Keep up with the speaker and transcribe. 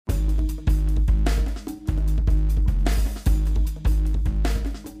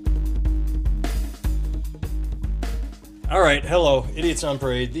All right, hello, Idiots on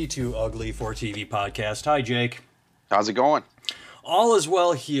Parade, the Too Ugly for TV podcast. Hi, Jake. How's it going? All is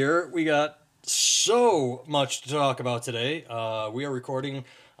well here. We got so much to talk about today. We are recording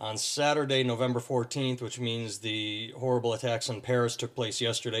on Saturday, November 14th, which means the horrible attacks in Paris took place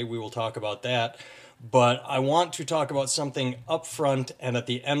yesterday. We will talk about that. But I want to talk about something up front and at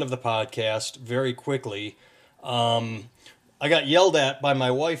the end of the podcast very quickly. I got yelled at by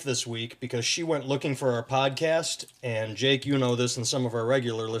my wife this week because she went looking for our podcast. And Jake, you know this, and some of our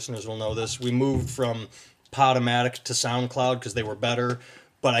regular listeners will know this. We moved from Podomatic to SoundCloud because they were better.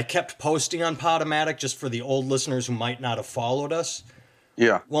 But I kept posting on Podomatic just for the old listeners who might not have followed us.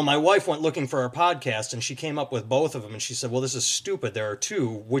 Yeah. Well, my wife went looking for our podcast, and she came up with both of them. And she said, well, this is stupid. There are two.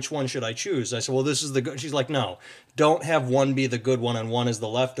 Which one should I choose? I said, well, this is the good. She's like, no, don't have one be the good one and one is the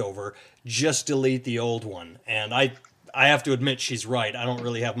leftover. Just delete the old one. And I have to admit she's right. I don't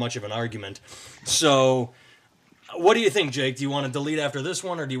really have much of an argument. So what do you think, Jake? Do you want to delete after this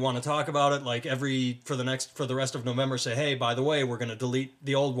one, or do you want to talk about it like for the rest of November? Say, hey, by the way, we're going to delete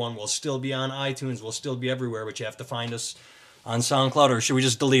the old one. We'll still be on iTunes. We'll still be everywhere, but you have to find us on SoundCloud. Or should we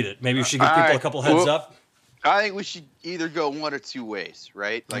just delete it? Maybe we should give people a couple heads up. I think we should either go one or two ways,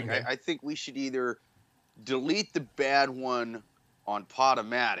 right? Like, Okay. I think we should either delete the bad one on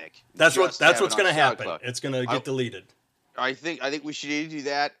Podomatic. That's just what's have it going to on happen. SoundCloud. It's going to get deleted. I think we should either do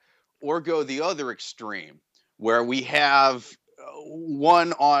that or go the other extreme, where we have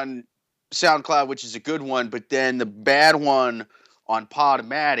one on SoundCloud, which is a good one, but then the bad one on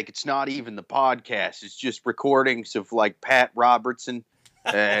Podomatic, it's not even the podcast. It's just recordings of like Pat Robertson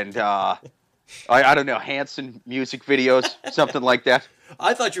and I don't know, Hanson music videos, something like that.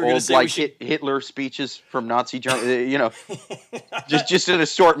 I thought you were going to say like we should... Hitler speeches from Nazi Germany, just an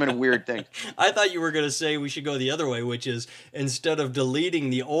assortment of weird things. I thought you were going to say we should go the other way, which is instead of deleting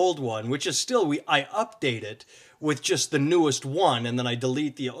the old one, which is still I update it with just the newest one, and then I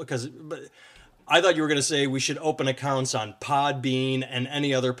delete but I thought you were going to say we should open accounts on Podbean and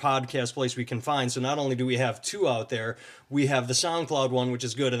any other podcast place we can find. So not only do we have two out there, we have the SoundCloud one, which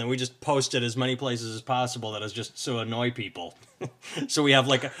is good, and then we just post it as many places as possible that is just so annoy people. So we have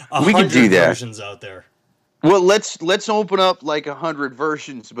like 100 versions out there. Well, let's open up like 100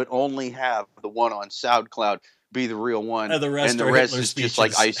 versions, but only have the one on SoundCloud be the real one, and the rest is speeches. Just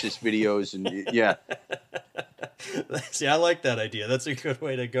like ISIS videos, and yeah. See, I like that idea. That's a good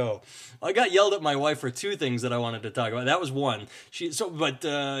way to go. I got yelled at my wife for two things that I wanted to talk about. That was one. Do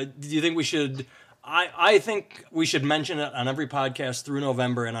you think we should? I think we should mention it on every podcast through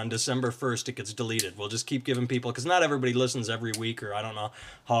November, and on December 1st it gets deleted. We'll just keep giving people, because not everybody listens every week, or I don't know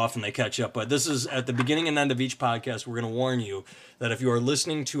how often they catch up. But this is at the beginning and end of each podcast. We're going to warn you that if you are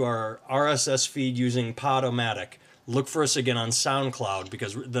listening to our RSS feed using Podomatic, look for us again on SoundCloud,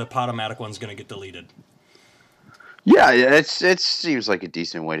 because the Podomatic one's going to get deleted. Yeah, it seems like a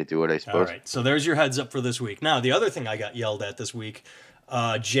decent way to do it, I suppose. All right, so there's your heads up for this week. Now, the other thing I got yelled at this week,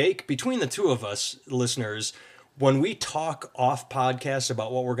 Jake, between the two of us, listeners, when we talk off podcast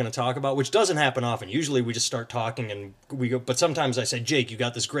about what we're going to talk about, which doesn't happen often. Usually we just start talking and we go, but sometimes I say, Jake, you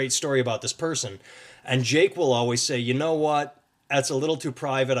got this great story about this person. And Jake will always say, you know what? That's a little too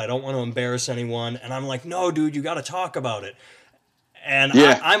private. I don't want to embarrass anyone. And I'm like, no, dude, you got to talk about it. And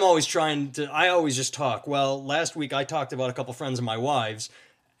yeah. I'm always I always just talk. Well, last week I talked about a couple friends of my wife's,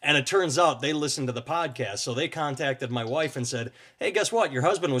 and it turns out they listened to the podcast. So they contacted my wife and said, hey, guess what? Your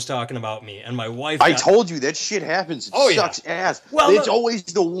husband was talking about me. And my wife... I told you, that shit happens. It sucks ass. Well, it's always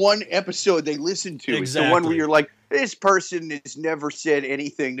the one episode they listen to. Exactly. It's the one where you're like, this person has never said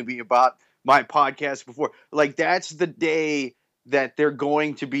anything to me about my podcast before. Like, that's the day that they're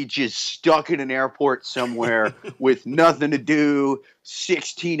going to be just stuck in an airport somewhere with nothing to do,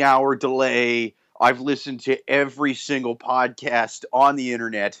 16-hour delay. I've listened to every single podcast on the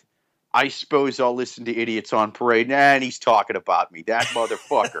internet. I suppose I'll listen to Idiots on Parade. And he's talking about me. That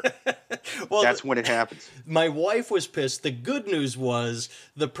motherfucker. Well, that's when it happens. My wife was pissed. The good news was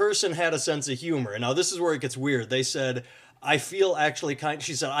the person had a sense of humor. Now, this is where it gets weird. They said... I feel actually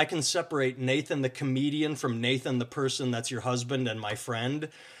she said, I can separate Nathan the comedian from Nathan the person that's your husband and my friend.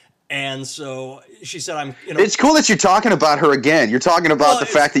 And so she said, It's cool that you're talking about her again. You're talking about the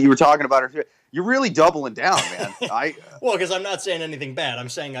fact that you were talking about her. You're really doubling down, man. Well, because I'm not saying anything bad. I'm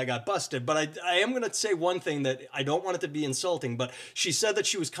saying I got busted. But I am going to say one thing that I don't want it to be insulting. But she said that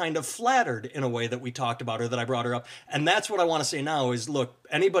she was kind of flattered in a way that we talked about her, that I brought her up. And that's what I want to say now is, look,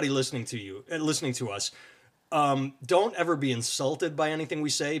 anybody listening to us, don't ever be insulted by anything we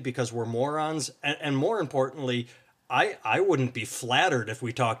say because we're morons. And more importantly, I wouldn't be flattered if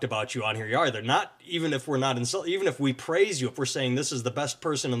we talked about you on here either. Not even if we're not insulted, even if we praise you, if we're saying this is the best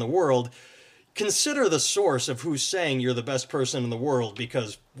person in the world, consider the source of who's saying you're the best person in the world,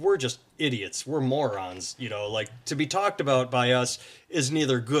 because we're just idiots. We're morons. Like, to be talked about by us is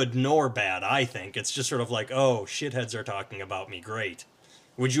neither good nor bad, I think. It's just sort of like, oh, shitheads are talking about me. Great.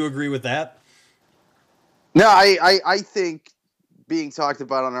 Would you agree with that? No, I think being talked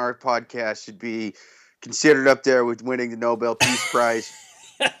about on our podcast should be considered up there with winning the Nobel Peace Prize.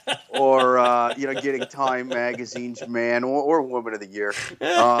 Or getting Time Magazine's Man or Woman of the Year.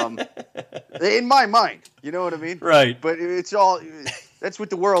 In my mind, you know what I mean? Right. But it's all that's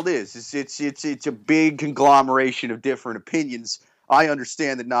what the world is. It's a big conglomeration of different opinions. I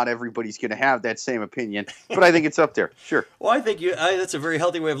understand that not everybody's going to have that same opinion, but I think it's up there. Sure. Well, I think that's a very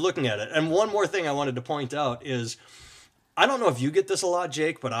healthy way of looking at it. And one more thing I wanted to point out is, I don't know if you get this a lot,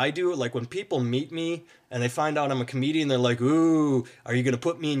 Jake, but I do. Like, when people meet me and they find out I'm a comedian, they're like, ooh, are you going to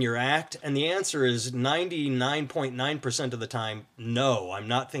put me in your act? And the answer is 99.9% of the time, no, I'm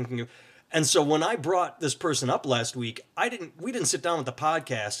not thinking of... And so when I brought this person up last week, we didn't sit down with the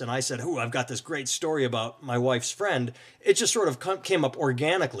podcast and I said, ooh, I've got this great story about my wife's friend. It just sort of came up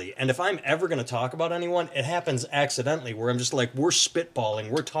organically. And if I'm ever going to talk about anyone, it happens accidentally, where I'm just like, we're spitballing,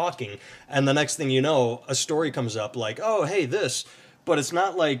 we're talking. And the next thing you know, a story comes up like, oh, hey, this. But it's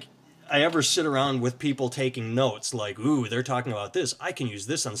not like I ever sit around with people taking notes like, ooh, they're talking about this. I can use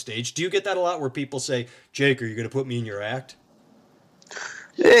this on stage. Do you get that a lot, where people say, Jake, are you going to put me in your act?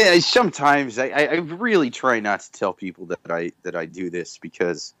 Yeah, sometimes I really try not to tell people that I do this,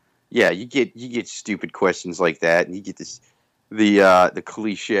 because you get stupid questions like that, and you get the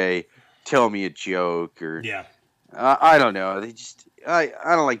cliche, tell me a joke, or I don't know, I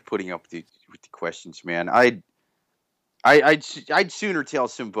don't like putting up with the questions, man. I'd sooner tell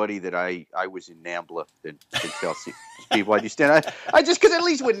somebody that I was in NAMBLA than tell people I understand. I just, because at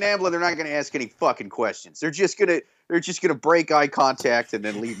least with NAMBLA they're not going to ask any fucking questions. They're just gonna break eye contact and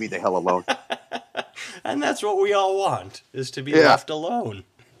then leave me the hell alone. And that's what we all want, is to be left alone.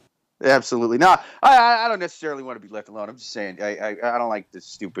 Absolutely. No, I don't necessarily want to be left alone. I'm just saying I don't like the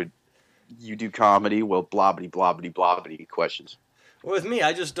stupid, you do comedy, well, blobbity blobbity blobbity questions. With me,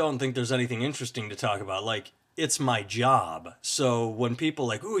 I just don't think there's anything interesting to talk about. Like, it's my job. So when people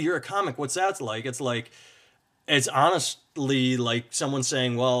like, ooh, you're a comic, what's that like? It's like, it's honestly like someone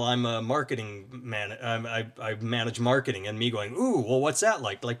saying, well, I'm a marketing man. I manage marketing, and me going, ooh, well, what's that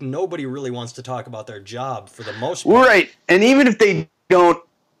like? Like, nobody really wants to talk about their job for the most part. Right. And even if they don't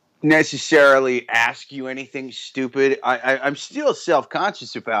necessarily ask you anything stupid, I'm still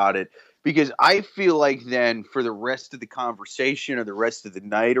self-conscious about it, because I feel like then for the rest of the conversation or the rest of the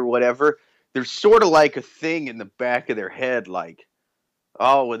night or whatever, there's sort of like a thing in the back of their head, like,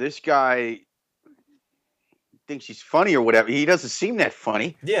 oh, well, this guy thinks he's funny or whatever. He doesn't seem that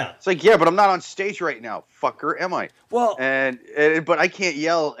funny. Yeah. It's like, yeah, but I'm not on stage right now, fucker, am I? Well, but I can't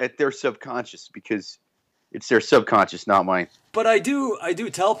yell at their subconscious, because it's their subconscious, not mine. But I do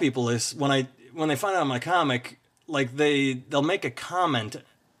tell people this when they find out I'm a comic, like they'll make a comment,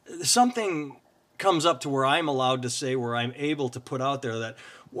 something comes up to where I'm allowed to say, where I'm able to put out there that,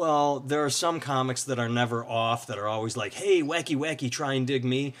 well, there are some comics that are never off, that are always like, hey, wacky, try and dig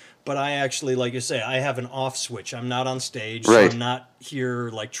me. But I actually, like you say, I have an off switch. I'm not on stage. Right. So I'm not here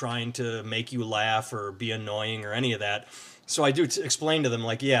like trying to make you laugh or be annoying or any of that. So I do explain to them,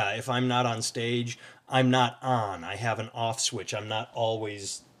 like, yeah, if I'm not on stage, I'm not on. I have an off switch. I'm not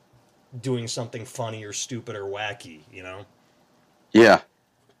always doing something funny or stupid or wacky, you know? Yeah.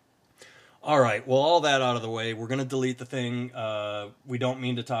 All right, well, all that out of the way, we're going to delete the thing. We don't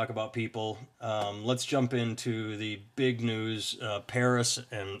mean to talk about people. Let's jump into the big news, Paris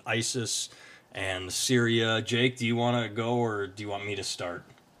and ISIS and Syria. Jake, do you want to go, or do you want me to start?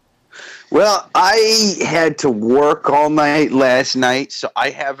 Well, I had to work all night last night, so I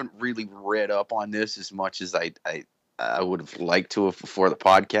haven't really read up on this as much as I would have liked to have before the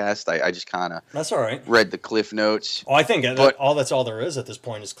podcast. I just kind of that's all right. Read the Cliff Notes. Oh, I think that's all there is at this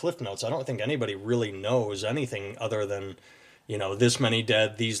point is Cliff Notes. I don't think anybody really knows anything other than, this many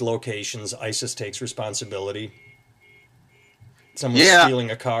dead, these locations, ISIS takes responsibility. Someone's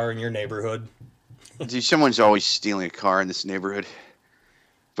stealing a car in your neighborhood. Dude, someone's always stealing a car in this neighborhood.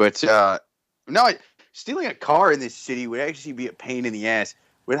 But no, stealing a car in this city would actually be a pain in the ass.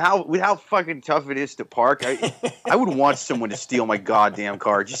 With how fucking tough it is to park, I would want someone to steal my goddamn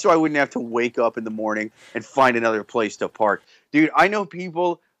car just so I wouldn't have to wake up in the morning and find another place to park. Dude, I know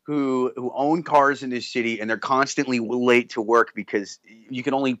people who own cars in this city, and they're constantly late to work because you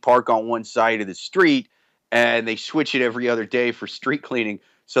can only park on one side of the street, and they switch it every other day for street cleaning.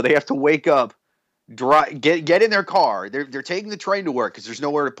 So they have to wake up, get in their car. They're taking the train to work because there's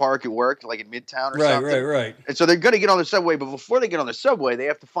nowhere to park at work, like in Midtown or something. Right. And so they're going to get on the subway, but before they get on the subway, they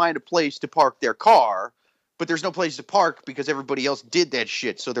have to find a place to park their car. But there's no place to park because everybody else did that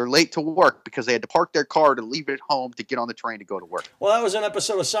shit. So they're late to work because they had to park their car to leave it at home to get on the train to go to work. Well, that was an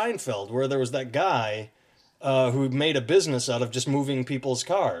episode of Seinfeld where there was that guy who made a business out of just moving people's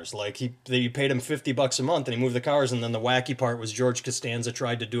cars. Like they paid him $50 a month and he moved the cars. And then the wacky part was George Costanza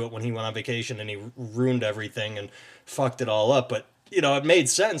tried to do it when he went on vacation and he ruined everything and fucked it all up. But, you know, it made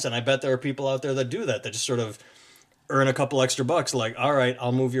sense. And I bet there are people out there that do that just sort of earn a couple extra bucks. Like, all right,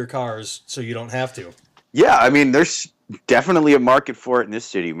 I'll move your cars so you don't have to. Yeah, I mean, there's definitely a market for it in this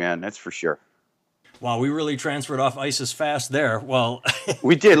city, man. That's for sure. Wow, we really transferred off ISIS fast there. Well,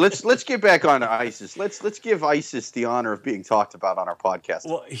 we did. Let's get back on to ISIS. Let's give ISIS the honor of being talked about on our podcast.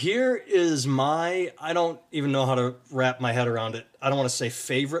 Well, here is I don't even know how to wrap my head around it. I don't want to say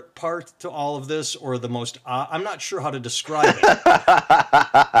favorite part to all of this or the most. I'm not sure how to describe it.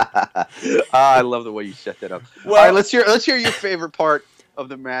 I love the way you set that up. Well, all right, let's hear your favorite part of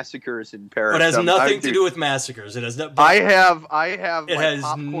the massacres in Paris. It has nothing to do with massacres. It has. I have. It has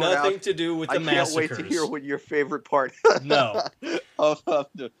nothing to do with the massacres. I can't wait to hear what your favorite part. No. I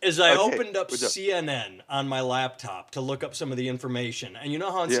opened up CNN on my laptop to look up some of the information, and you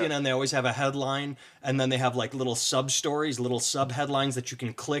know how on CNN they always have a headline, and then they have like little sub stories, little sub headlines that you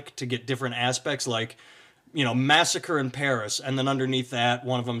can click to get different aspects, like, you know, massacre in Paris, and then underneath that,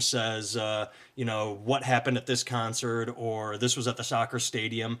 one of them says, you know, what happened at this concert, or this was at the soccer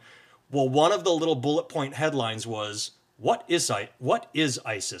stadium. Well, one of the little bullet point headlines was, what is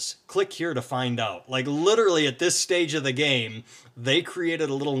ISIS? Click here to find out. Like, literally at this stage of the game, they created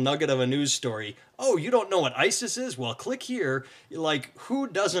a little nugget of a news story. Oh, you don't know what ISIS is? Well, click here. Like, who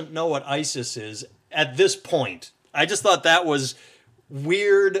doesn't know what ISIS is at this point? I just thought that was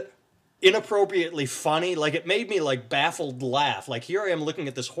weird, inappropriately funny. Like, it made me like baffled laugh. Like, here I am looking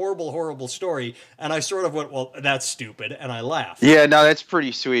at this horrible story, and I sort of went, well, that's stupid, and I laughed. Yeah, no, that's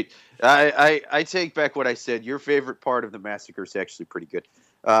pretty sweet. I take back what I said. Your favorite part of the massacre is actually pretty good.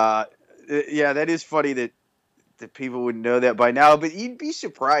 Yeah, that is funny that people would know that by now, but you'd be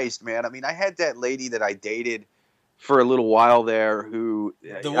surprised, man. I mean, I had that lady that I dated for a little while there who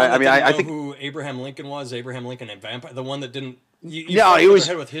I think who Abraham Lincoln was. Abraham Lincoln and vampire, the one that didn't. No, it was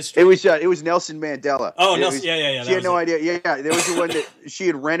with history. It was Nelson Mandela. Oh, Nelson, yeah. She had no idea. Yeah, there was the one that she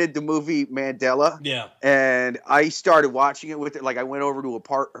had rented the movie Mandela. Yeah, and I started watching it with her. Like, I went over to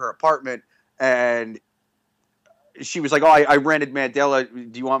her apartment, and she was like, "Oh, I rented Mandela.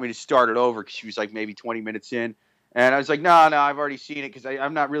 Do you want me to start it over?" Because she was like maybe 20 minutes in, and I was like, "No, I've already seen it because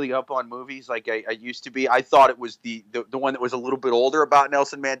I'm not really up on movies like I used to be. I thought it was the one that was a little bit older about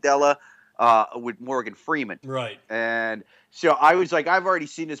Nelson Mandela." With Morgan Freeman, right? And so I was like, I've already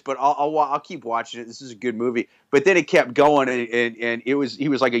seen this, but I'll keep watching it. This is a good movie. But then it kept going, and he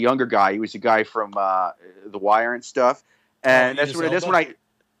was like a younger guy. He was a guy from The Wire and stuff. And that's when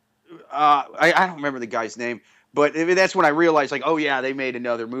I don't remember the guy's name, but that's when I realized, like, oh yeah, they made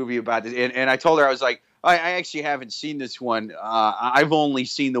another movie about this. And I told her, I was like, I actually haven't seen this one. I've only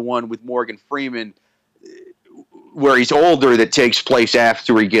seen the one with Morgan Freeman, where he's older, that takes place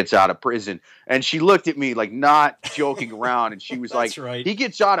after he gets out of prison. And she looked at me like not joking around, and she was like, right. He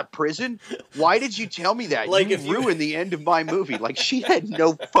gets out of prison? Why did you tell me that? Like, you ruined the end of my movie. Like, she had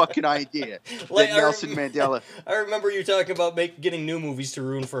no fucking idea that Nelson Mandela... I remember you talking about getting new movies to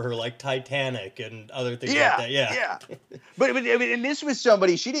ruin for her, like Titanic and other things like that. Yeah. But I mean, and this was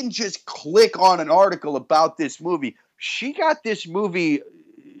somebody, she didn't just click on an article about this movie. She got this movie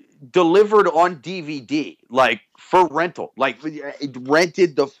delivered on DVD, like, for rental. Like,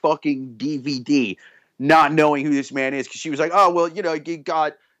 rented the fucking DVD, not knowing who this man is, because she was like, oh, well, you know, he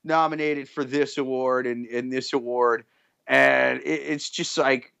got nominated for this award and this award, and it's just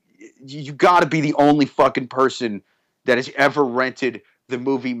like, you got to be the only fucking person that has ever rented the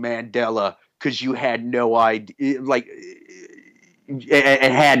movie Mandela, because you had no idea, like, and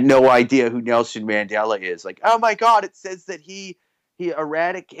had no idea who Nelson Mandela is. Like, oh my God, it says that he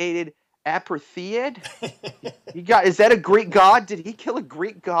eradicated apartheid. Is that a Greek god? Did he kill a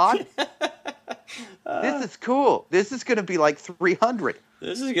Greek god? This is cool. This is going to be like 300.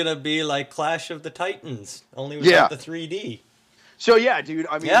 This is going to be like Clash of the Titans, only without the 3D. So yeah, dude.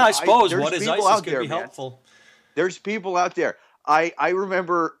 I mean, yeah, I suppose what is ISIS could be helpful. There's people out there. I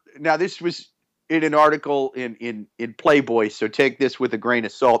remember. Now, this was in an article in Playboy, so take this with a grain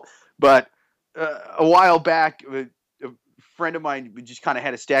of salt. But a while back, friend of mine just kind of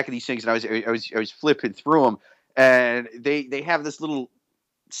had a stack of these things, and I was flipping through them, and they have this little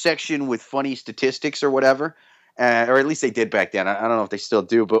section with funny statistics or whatever, or at least they did back then. I don't know if they still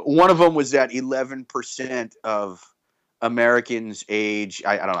do, but one of them was that 11% of Americans age,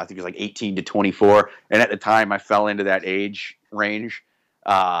 I don't know, I think it was like 18 to 24. And at the time I fell into that age range,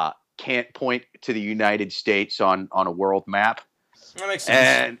 can't point to the United States on a world map. That makes sense.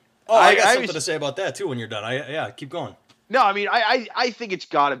 And I got something to say about that too when you're done. Yeah, keep going. No, I mean, I think it's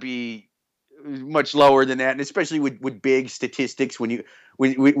got to be much lower than that, and especially with big statistics when you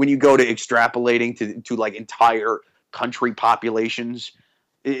go to extrapolating to like entire country populations.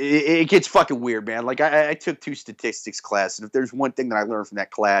 It gets fucking weird, man. Like I took 2 statistics class, and if there's one thing that I learned from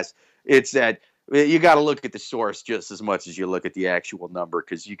that class, it's that you got to look at the source just as much as you look at the actual number,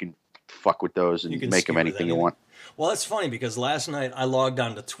 because you can fuck with those and make them anything you want. Well, that's funny because last night I logged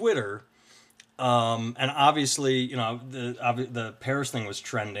on to Twitter, and obviously, the Paris thing was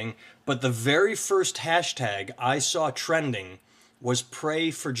trending, but the very first hashtag I saw trending was "Pray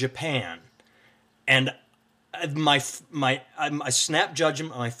for Japan," and my snap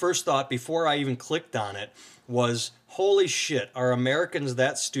judgment, my first thought before I even clicked on it was, holy shit, are Americans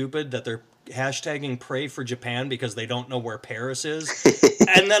that stupid that they're hashtagging "Pray for Japan" because they don't know where Paris is?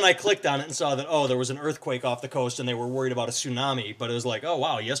 And then I clicked on it and saw that, there was an earthquake off the coast and they were worried about a tsunami. But it was like, oh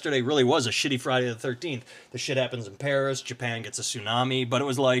wow, yesterday really was a shitty Friday the 13th. The shit happens in Paris, Japan gets a tsunami. But it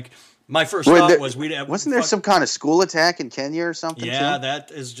was like, my first thought was wasn't there some kind of school attack in Kenya or something? Yeah, too?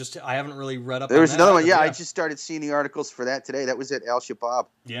 That is just, I haven't really read up there on was another one. Yeah, I just started seeing the articles for that today. That was at Al-Shabaab.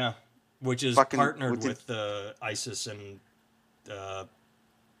 Yeah, which is partnered with ISIS and I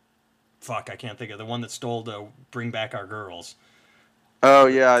can't think of the one that stole to bring back our girls. Oh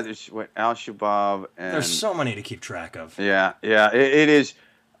yeah, there's Al-Shabaab, and there's so many to keep track of. Yeah, it is.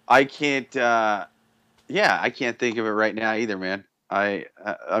 I can't. I can't think of it right now either, man.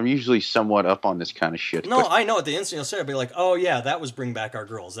 I'm usually somewhat up on this kind of shit. No, I know. At the instant you'll say, I'll be like, oh yeah, that was Bring Back Our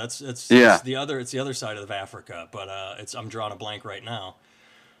Girls. It's the other side of Africa, but I'm drawing a blank right now.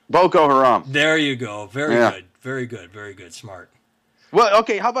 Boko Haram. There you go. Very good, smart. Well,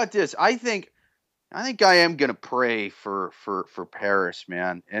 okay. How about this? I think I am gonna pray for Paris,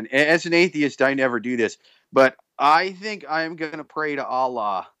 man. And as an atheist, I never do this, but I think I am gonna pray to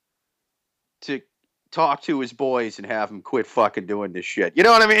Allah to talk to his boys and have them quit fucking doing this shit. You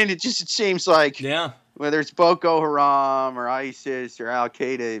know what I mean? It seems like, whether it's Boko Haram or ISIS or Al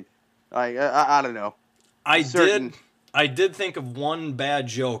Qaeda, I don't know. I did think of one bad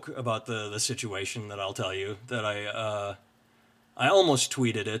joke about the situation that I'll tell you, that I almost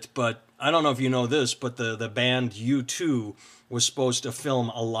tweeted it, but I don't know if you know this, but the band U2 was supposed to film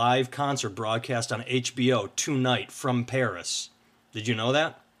a live concert broadcast on HBO tonight from Paris. Did you know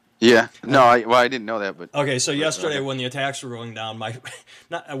that? Yeah. No, I didn't know that. But okay, so yesterday when the attacks were going down,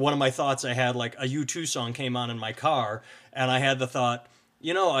 one of my thoughts I had, like, a U2 song came on in my car, and I had the thought,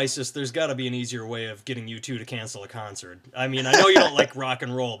 ISIS, there's got to be an easier way of getting U2 to cancel a concert. I mean, I know you don't like rock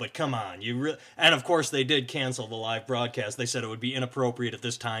and roll, but come on. And of course they did cancel the live broadcast. They said it would be inappropriate at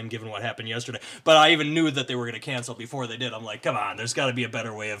this time given what happened yesterday. But I even knew that they were going to cancel before they did. I'm like, come on, there's got to be a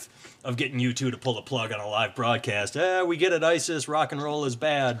better way of getting U2 to pull the plug on a live broadcast. We get it, ISIS, rock and roll is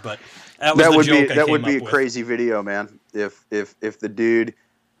bad, but that would be a crazy video, man. If the dude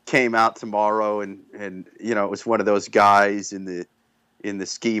came out tomorrow and it was one of those guys in the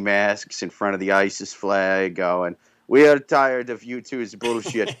ski masks in front of the ISIS flag going, "We are tired of U2's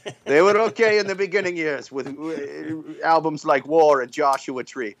bullshit. They were okay in the beginning years with albums like War and Joshua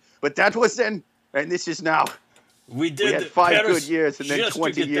Tree. But that was then, and this is now. We had 5 good years and then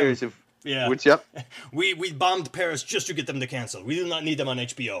 20 years of..." Yeah. What's up? We bombed Paris just to get them to cancel. We do not need them on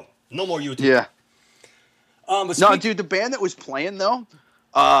HBO. No more U2. Yeah. Dude, the band that was playing, though...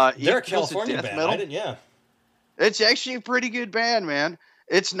 they're a California band. Metal. It's actually a pretty good band, man.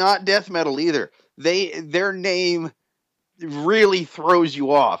 It's not death metal either. Their name really throws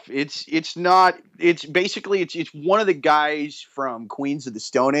you off. It's basically one of the guys from Queens of the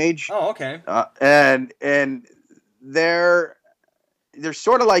Stone Age. Oh, okay. And they're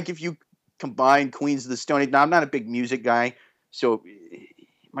sort of like if you combine Queens of the Stone Age. Now, I'm not a big music guy, so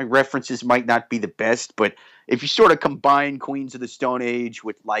my references might not be the best, but if you sort of combine Queens of the Stone Age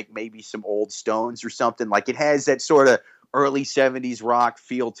with like maybe some old Stones or something, like it has that sort of early 70s rock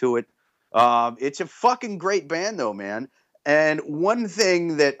feel to it. It's a fucking great band though, man. And one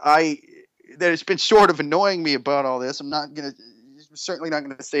thing that has been sort of annoying me about all this, I'm certainly not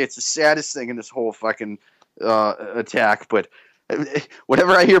gonna say it's the saddest thing in this whole fucking attack, but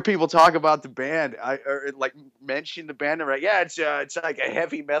whenever I hear people talk about the band, or like mention the band, I'm like, yeah, it's like a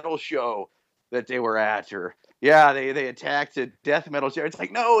heavy metal show. that they were at, or yeah, they attacked a death metal show. It's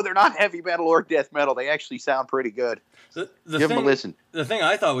like, no, they're not heavy metal or death metal. They actually sound pretty good. Give them a listen. The thing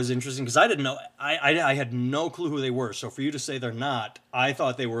I thought was interesting, because I didn't know, I had no clue who they were. So for you to say they're not, I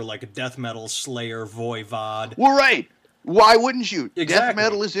thought they were like a death metal Slayer, Voivod. Well, right. Why wouldn't you? Exactly. Death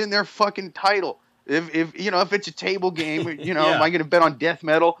metal is in their fucking title. If you know, if it's a table game, you know, am I going to bet on death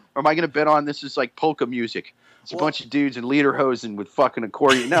metal, or am I going to bet on this is like polka music? It's a bunch of dudes in lederhosen with fucking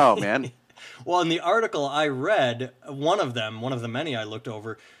accordion. No, man. Well, in the article I read, one of the many I looked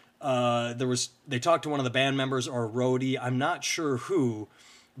over, they talked to one of the band members or a roadie, I'm not sure who,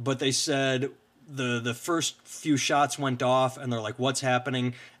 but they said the first few shots went off and they're like, what's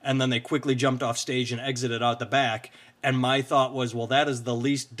happening? And then they quickly jumped off stage and exited out the back. And my thought was, well, that is the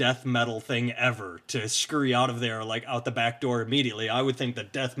least death metal thing ever, to scurry out of there like out the back door immediately. I would think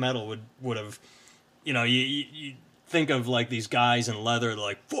that death metal would have, you know, you think of like these guys in leather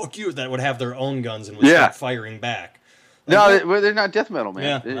like, fuck you, that would have their own guns and would start firing back. No, they're not death metal,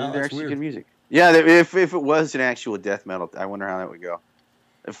 man. Yeah, they're actually good music. Yeah, if it was an actual death metal, I wonder how that would go.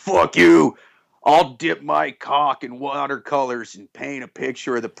 Fuck you. I'll dip my cock in watercolors and paint a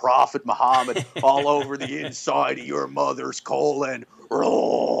picture of the Prophet Muhammad all over the inside of your mother's colon.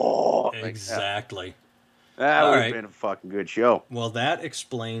 Exactly. That would have been a fucking good show. Well, that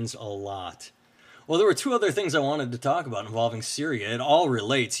explains a lot. Well, there were two other things I wanted to talk about involving Syria. It all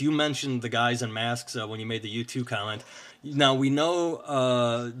relates. You mentioned the guys in masks when you made the U2 comment. Now, we know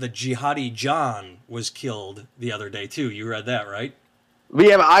the Jihadi John was killed the other day, too. You read that, right?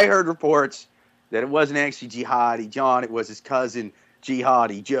 Yeah, but I heard reports that it wasn't actually Jihadi John. It was his cousin,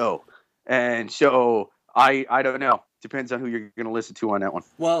 Jihadi Joe. And so, I don't know. Depends on who you're going to listen to on that one.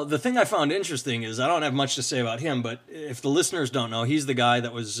 Well, the thing I found interesting is, I don't have much to say about him, but if the listeners don't know, he's the guy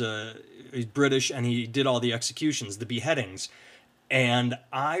that was he's British, and he did all the executions, the beheadings. And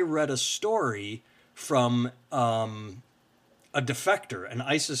I read a story from a defector, an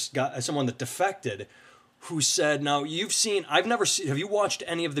ISIS guy, someone that defected, who said, now I've never seen, have you watched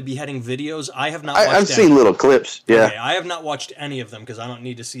any of the beheading videos? I have not watched I've seen little clips, yeah. Okay, I have not watched any of them because I don't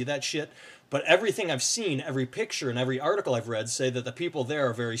need to see that shit. But everything I've seen, every picture and every article I've read say that the people there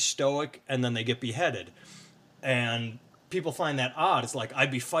are very stoic and then they get beheaded. And people find that odd. It's like,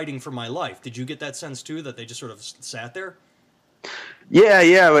 I'd be fighting for my life. Did you get that sense too, that they just sort of sat there?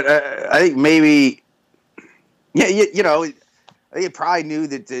 Yeah, but I think maybe, you know, they probably knew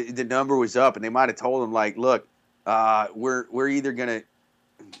that the number was up, and they might have told them, like, look, we're either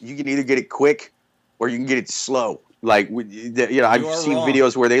you can either get it quick or you can get it slow. Like, you know, I've seen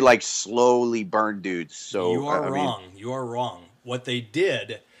videos where they like slowly burn dudes. So you are wrong. You are wrong. What they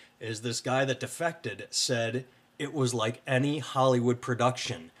did is, this guy that defected said it was like any Hollywood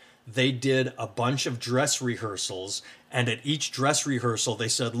production. They did a bunch of dress rehearsals, and at each dress rehearsal they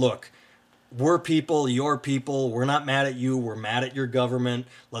said, look, we're people, your people, we're not mad at you, we're mad at your government,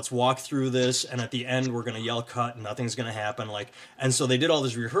 let's walk through this, and at the end we're going to yell cut, and nothing's going to happen. And so they did all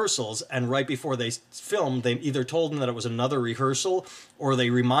these rehearsals, and right before they filmed, they either told them that it was another rehearsal, or they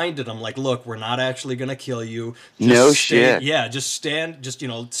reminded them, like, look, we're not actually going to kill you. Shit. Yeah,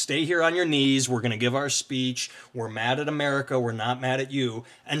 stay here on your knees, we're going to give our speech, we're mad at America, we're not mad at you.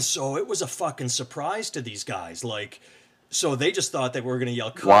 And so it was a fucking surprise to these guys, so they just thought that we were going to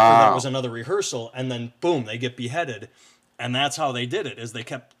yell cut, or that it was another rehearsal, and then boom, they get beheaded. And that's how they did it, is they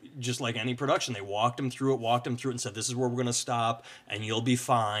kept, just like any production, they walked them through it, and said, this is where we're going to stop, and you'll be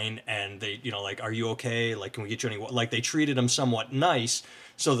fine. And they, you know, like, are you okay? Like, can we get you any, like, they treated them somewhat nice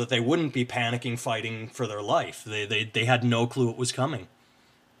so that they wouldn't be panicking, fighting for their life. They had no clue it was coming.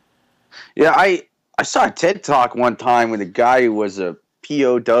 Yeah, I saw a TED Talk one time with a guy who was a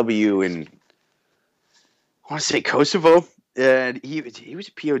POW in, I want to say Kosovo, and he was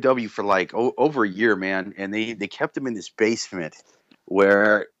a POW for like over a year, man. And they kept him in this basement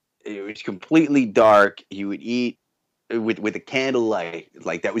where it was completely dark. He would eat with a candlelight,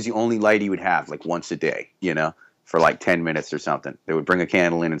 like that was the only light he would have, like once a day, you know, for like 10 minutes or something. They would bring a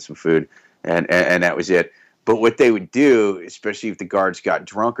candle in and some food, and that was it. But what they would do, especially if the guards got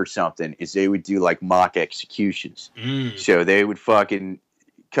drunk or something, is they would do like mock executions. So they would fucking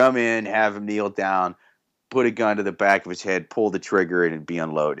come in, have him kneel down, put a gun to the back of his head, pull the trigger, and it'd be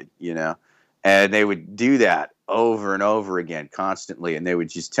unloaded, you know? And they would do that over and over again, constantly, and they would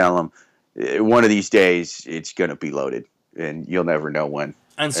just tell him, one of these days, it's going to be loaded, and you'll never know when.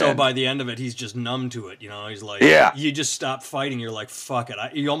 And so by the end of it, he's just numb to it, you know? He's like, you just stop fighting, you're like, fuck it.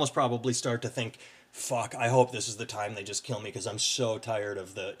 You almost probably start to think, fuck, I hope this is the time they just kill me, because I'm so tired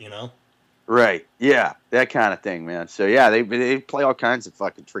of the, you know? Right. Yeah. That kind of thing, man. So yeah, they play all kinds of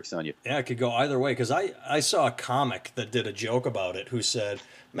fucking tricks on you. Yeah, it could go either way. Because I saw a comic that did a joke about it who said,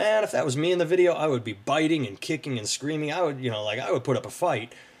 "Man, if that was me in the video, I would be biting and kicking and screaming. I would, I would put up a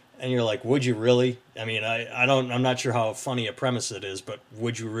fight." And you're like, "Would you really?" I mean, I'm not sure how funny a premise it is, but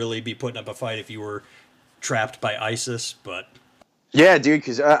would you really be putting up a fight if you were trapped by ISIS? But yeah, dude,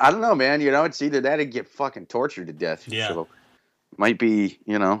 because I don't know, man. It's either that or get fucking tortured to death. Yeah. So might be,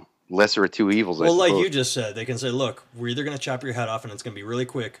 lesser of two evils. Well, like you just said, they can say, "Look, we're either going to chop your head off and it's going to be really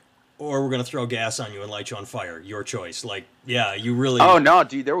quick, or we're going to throw gas on you and light you on fire. Your choice." Like, yeah, you really. Oh no,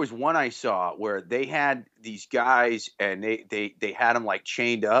 dude! There was one I saw where they had these guys and they had them like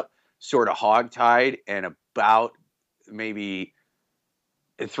chained up, sort of hogtied, and about maybe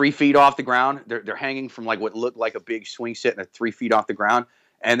 3 feet off the ground. They're hanging from like what looked like a big swing set and 3 feet off the ground.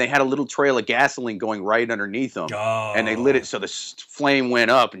 And they had a little trail of gasoline going right underneath them. Oh. And they lit it so the flame went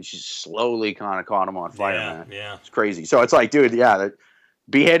up and she slowly kind of caught them on fire, man. Yeah. It's crazy. So it's like, dude, yeah,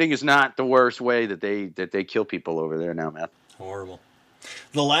 beheading is not the worst way that they kill people over there now, man. Horrible.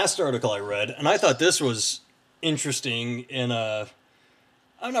 The last article I read, and I thought this was interesting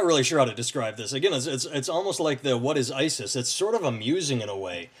I'm not really sure how to describe this. Again, it's almost like the what is ISIS? It's sort of amusing in a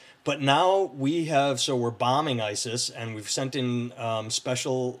way. But now we're bombing ISIS, and we've sent in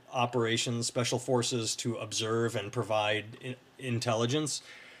special operations, special forces to observe and provide intelligence,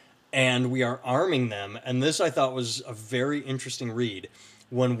 and we are arming them. And this I thought was a very interesting read.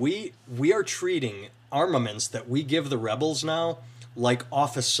 When we are treating armaments that we give the rebels now like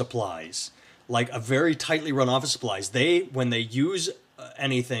office supplies, like a very tightly run office supplies. When they use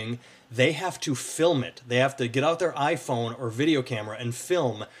anything, they have to film it. They have to get out their iPhone or video camera and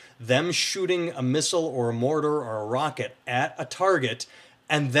film them shooting a missile or a mortar or a rocket at a target,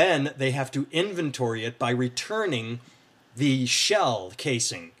 and then they have to inventory it by returning the shell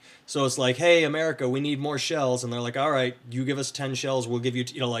casing. So it's like, "Hey, America, we need more shells." And they're like, "All right, you give us 10 shells, we'll give you,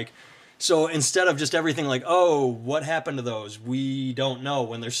 So instead of just everything like, "Oh, what happened to those? We don't know,"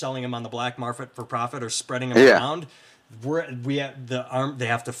 when they're selling them on the black market for profit or spreading them around, they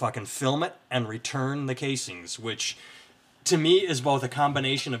have to fucking film it and return the casings, which to me is both a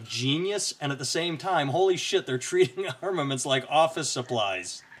combination of genius and at the same time, holy shit, they're treating armaments like office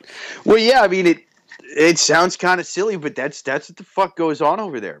supplies. Well, yeah, I mean it sounds kind of silly, but that's what the fuck goes on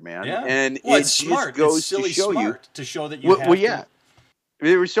over there, man. Yeah. And it's smart. It's silly to show smart to show that you have well, yeah.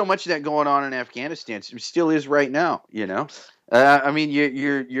 There was so much of that going on in Afghanistan. It still is right now, I mean,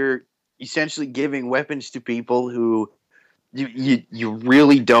 you're essentially giving weapons to people who you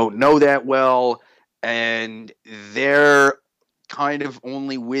really don't know that well, and they're kind of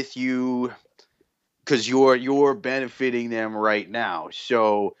only with you because you're benefiting them right now.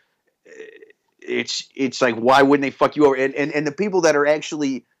 So it's like, why wouldn't they fuck you over? And the people that are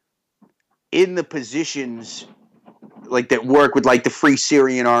actually in the positions like that work with like the Free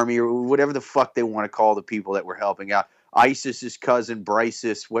Syrian Army or whatever the fuck they want to call the people that we're helping out, ISIS's cousin,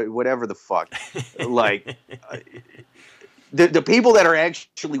 Brysis, whatever the fuck, like. The people that are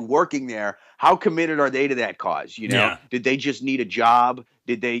actually working there, how committed are they to that cause? Yeah. Did they just need a job?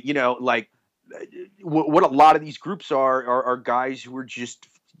 Did they, what a lot of these groups are guys who are just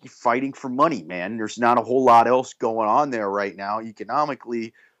fighting for money, man. There's not a whole lot else going on there right now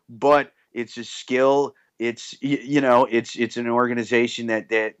economically, but it's a skill. It's, it's an organization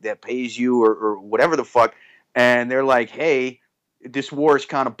that pays you or whatever the fuck. And they're like, hey, this war is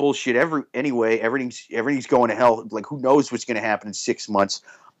kind of bullshit. Anyway, everything's going to hell. Like, who knows what's going to happen in 6 months?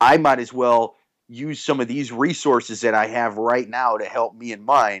 I might as well use some of these resources that I have right now to help me and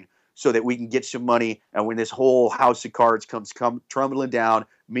mine, so that we can get some money. And when this whole house of cards comes tumbling down,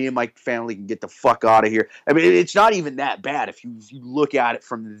 me and my family can get the fuck out of here. I mean, it's not even that bad if you look at it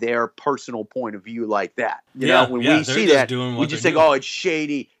from their personal point of view like that. When we see that, we just think, "Oh, it's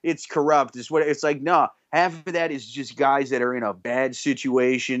shady, it's corrupt, it's like, no. Half of that is just guys that are in a bad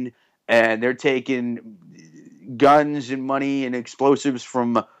situation and they're taking guns and money and explosives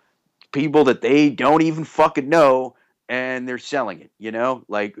from people that they don't even fucking know, and they're selling it,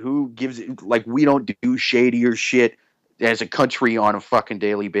 Like, who gives it? Like, we don't do shadier shit as a country on a fucking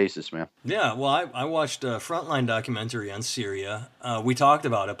daily basis, man. Yeah, well, I watched a Frontline documentary on Syria. We talked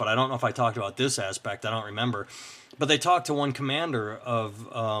about it, but I don't know if I talked about this aspect. I don't remember. But they talked to one commander of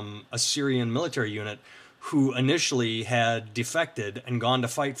a Syrian military unit who initially had defected and gone to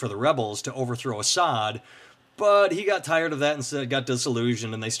fight for the rebels to overthrow Assad, but he got tired of that and got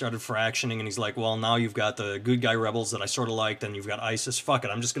disillusioned, and they started fractioning, and he's like, "Well, now you've got the good guy rebels that I sort of liked, and you've got ISIS. Fuck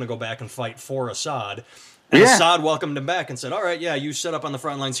it, I'm just going to go back and fight for Assad." And Assad welcomed him back and said, all right, yeah, you set up on the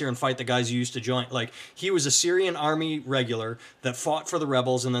front lines here and fight the guys you used to join. Like, he was a Syrian army regular that fought for the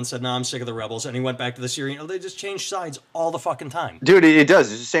rebels and then said, no, I'm sick of the rebels. And he went back to the Syrian. They just changed sides all the fucking time. Dude, it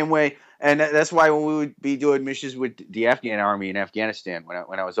does. It's the same way. And that's why when we would be doing missions with the Afghan army in Afghanistan,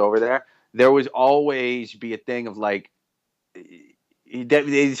 when I was over there was always be a thing of like,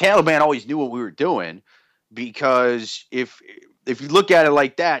 the Taliban always knew what we were doing, because if you look at it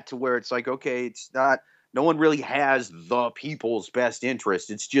like that, to where it's like, okay, it's not, no one really has the people's best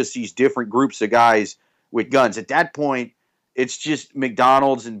interest. It's just these different groups of guys with guns. At that point, it's just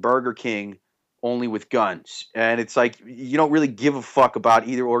McDonald's and Burger King, only with guns. And it's like, you don't really give a fuck about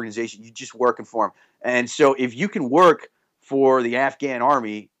either organization. You're just working for them. And so if you can work for the Afghan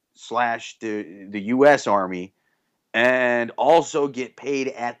army / the U.S. Army and also get paid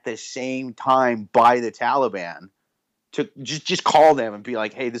at the same time by the Taliban, to just call them and be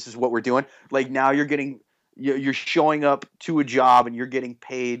like, hey, this is what we're doing. Like, now you're showing up to a job and you're getting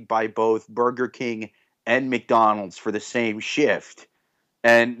paid by both Burger King and McDonald's for the same shift.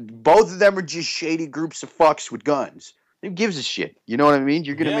 And both of them are just shady groups of fucks with guns. Who gives a shit? You know what I mean?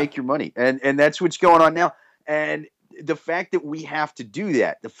 You're going to make your money. And that's what's going on now. And the fact that we have to do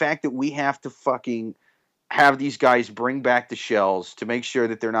that, the fact that we have to fucking have these guys bring back the shells to make sure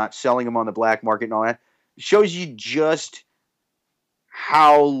that they're not selling them on the black market and all that, shows you just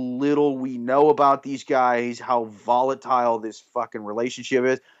how little we know about these guys, how volatile this fucking relationship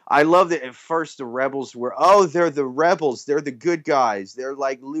is. I love that at first the rebels were, oh, they're the rebels, they're the good guys, they're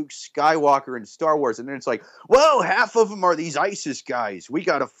like Luke Skywalker in Star Wars. And then it's like, whoa, half of them are these ISIS guys, we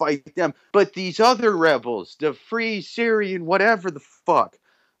gotta fight them. But these other rebels, the Free Syrian whatever the fuck,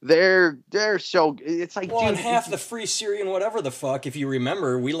 they're so, it's like, well, dude, and half the Free Syrian whatever the fuck, if you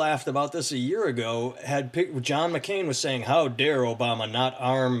remember, we laughed about this a year ago, John McCain was saying, how dare Obama not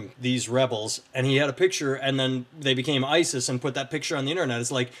arm these rebels, and he had a picture, and then they became ISIS and put that picture on the internet.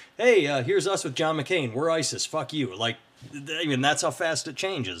 It's like, hey, here's us with John McCain, we're ISIS, fuck you. Like, I mean, that's how fast it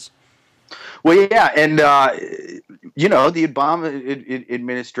changes. Well, yeah, and you know, the Obama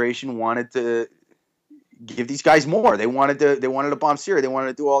administration wanted to give these guys more. They wanted to bomb Syria. They wanted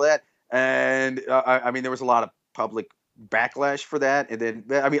to do all that. And I mean, there was a lot of public backlash for that. And then,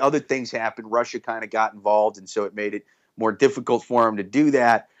 I mean, other things happened. Russia kind of got involved, and so it made it more difficult for them to do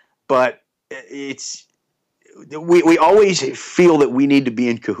that. But we always feel that we need to be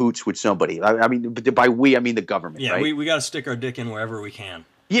in cahoots with somebody. I mean, by we, I mean the government. Yeah, right? we got to stick our dick in wherever we can.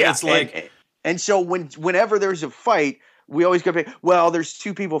 Yeah, it's like, and so whenever there's a fight, we always go, well, there's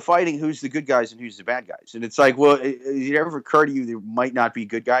two people fighting. Who's the good guys and who's the bad guys? And it's like, well, did it ever occur to you there might not be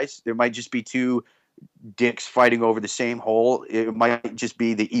good guys? There might just be two dicks fighting over the same hole. It might just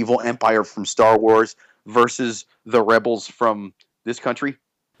be the evil empire from Star Wars versus the rebels from this country,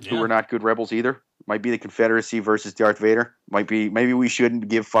 who are not good rebels either. It might be the Confederacy versus Darth Vader. Maybe we shouldn't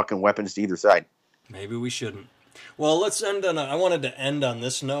give fucking weapons to either side. Maybe we shouldn't. Well, let's end on. I wanted to end on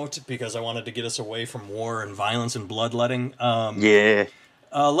this note because I wanted to get us away from war and violence and bloodletting.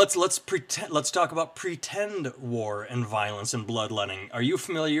 Let's pretend. Let's talk about pretend war and violence and bloodletting. Are you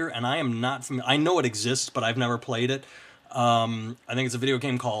familiar? And I am not familiar. I know it exists, but I've never played it. I think it's a video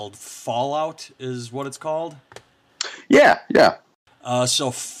game called Fallout, is what it's called. Yeah. So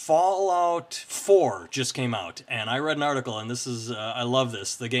Fallout 4 just came out, and I read an article, and this is, I love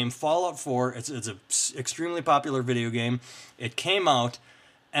this. The game Fallout 4, it's an extremely popular video game. It came out,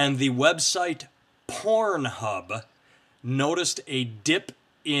 and the website Pornhub noticed a dip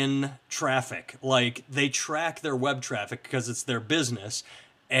in traffic. Like, they track their web traffic because it's their business,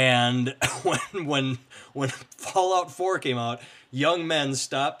 and when Fallout 4 came out, young men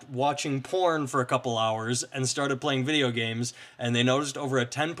stopped watching porn for a couple hours and started playing video games, and they noticed over a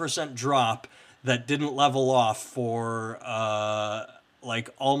 10% drop that didn't level off for like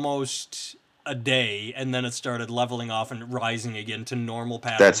almost a day, and then it started leveling off and rising again to normal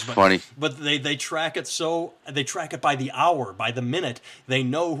patterns. That's funny. But they track it they track it by the hour, by the minute. They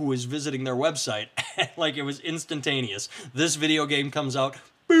know who is visiting their website. Like, it was instantaneous. This video game comes out,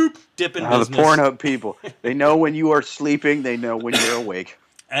 boop, dip in business. The Pornhub people. They know when you are sleeping. They know when you're awake.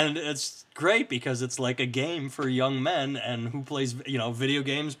 And it's great because it's like a game for young men, and who plays, video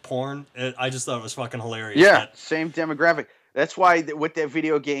games, porn. I just thought it was fucking hilarious. Yeah, same demographic. That's why what that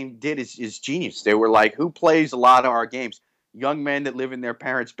video game did is genius. They were like, who plays a lot of our games? Young men that live in their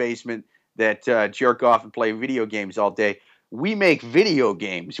parents' basement that jerk off and play video games all day. We make video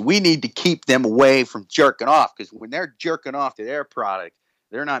games. We need to keep them away from jerking off, because when they're jerking off to their product,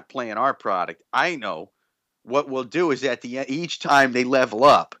 they're not playing our product. I know what we'll do is at the end, each time they level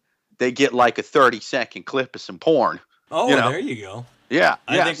up, they get like a 30-second clip of some porn. Oh, there you go. Yeah.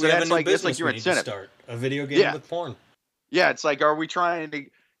 I think we have a new like, business your we need to incentive. start. A video game with porn. Yeah, it's like, are we trying to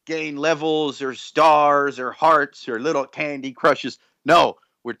gain levels or stars or hearts or little candy crushes? No,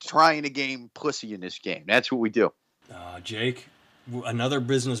 we're trying to gain pussy in this game. That's what we do. Jake, another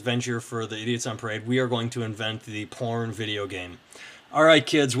business venture for the Idiots on Parade. We are going to invent the porn video game. All right,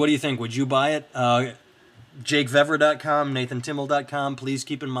 kids, what do you think? Would you buy it? JakeVever.com, NathanTimmel.com. Please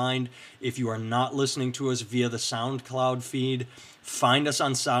keep in mind, if you are not listening to us via the SoundCloud feed, find us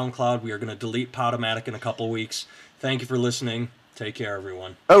on SoundCloud. We are going to delete Podomatic in a couple weeks. Thank you for listening. Take care,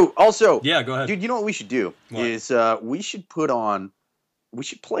 everyone. Oh, also, yeah, go ahead, dude. You know what we should do is we should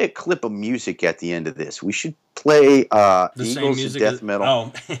play a clip of music at the end of this. We should play Eagles of Death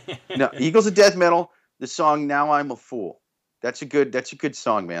Metal. Oh, no, Eagles of Death Metal. The song "Now I'm a Fool." That's a good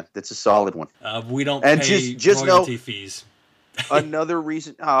song, man. That's a solid one. We don't pay royalty fees. Another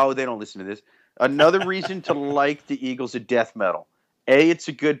reason. Oh, they don't listen to this. Another reason to like the Eagles of Death Metal. A, it's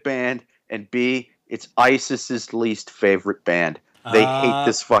a good band, and B, it's ISIS's least favorite band. They hate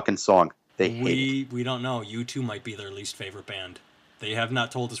this fucking song. They hate it. We don't know. U2 might be their least favorite band. They have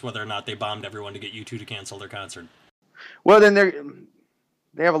not told us whether or not they bombed everyone to get U2 to cancel their concert. Well, then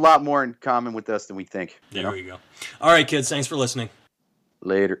they have a lot more in common with us than we think. There we go. All right, kids. Thanks for listening.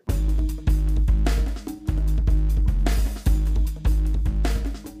 Later.